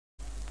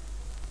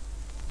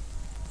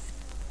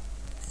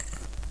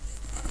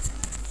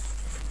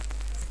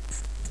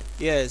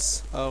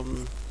Yes,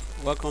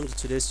 welcome to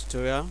today's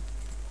tutorial.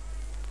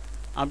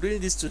 I'm doing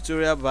this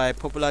tutorial by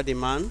popular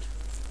demand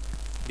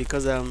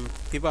because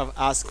people have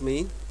asked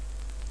me.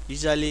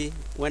 Usually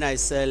when I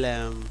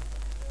sell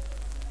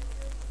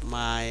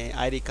my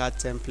ID card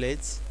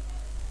template,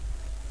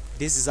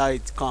 this is how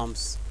it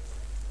comes.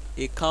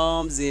 It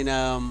comes in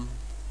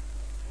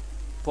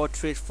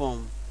portrait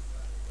form,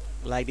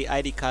 like the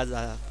ID card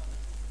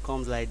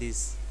comes like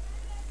this.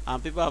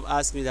 And people have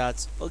asked me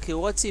that, okay,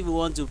 what if we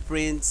want to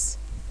print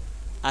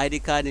ID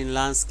card in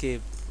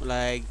landscape,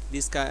 like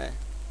this type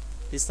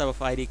of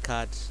ID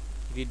card?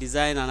 If you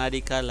design an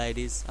ID card like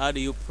this, how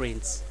do you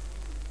print?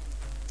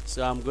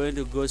 So I'm going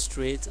to go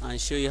straight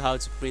and show you how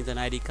to print an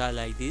ID card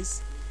like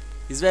this.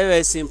 It's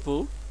very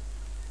simple.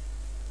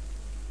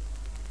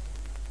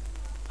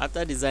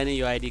 After designing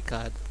your ID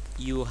card,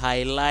 you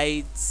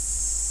highlight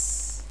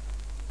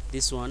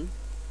this one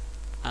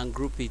and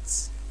group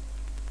it,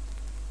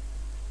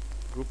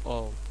 group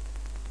all,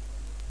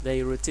 then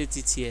you rotate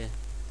it here.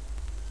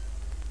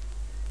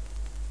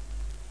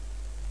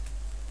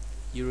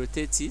 You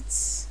rotate it,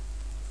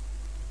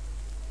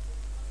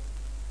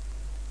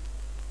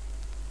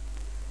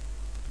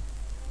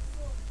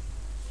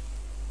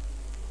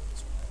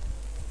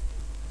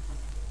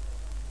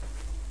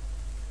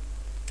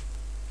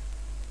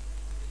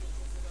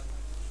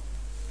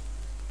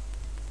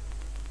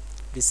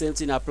 the same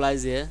thing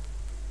applies here.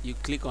 You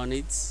click on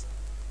it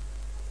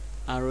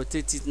and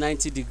rotate it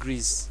 90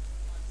 degrees.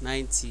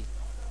 90.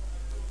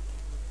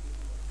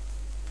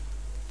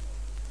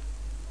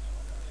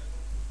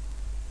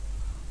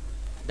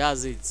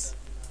 That's it.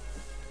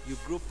 You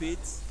group it.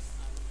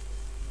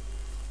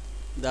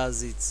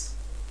 That's it.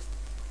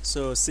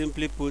 So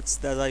simply put,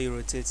 that's how you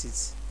rotate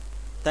it.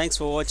 Thanks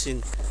for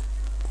watching.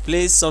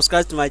 Please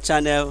subscribe to my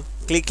channel,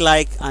 click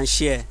like and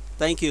share.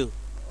 Thank you.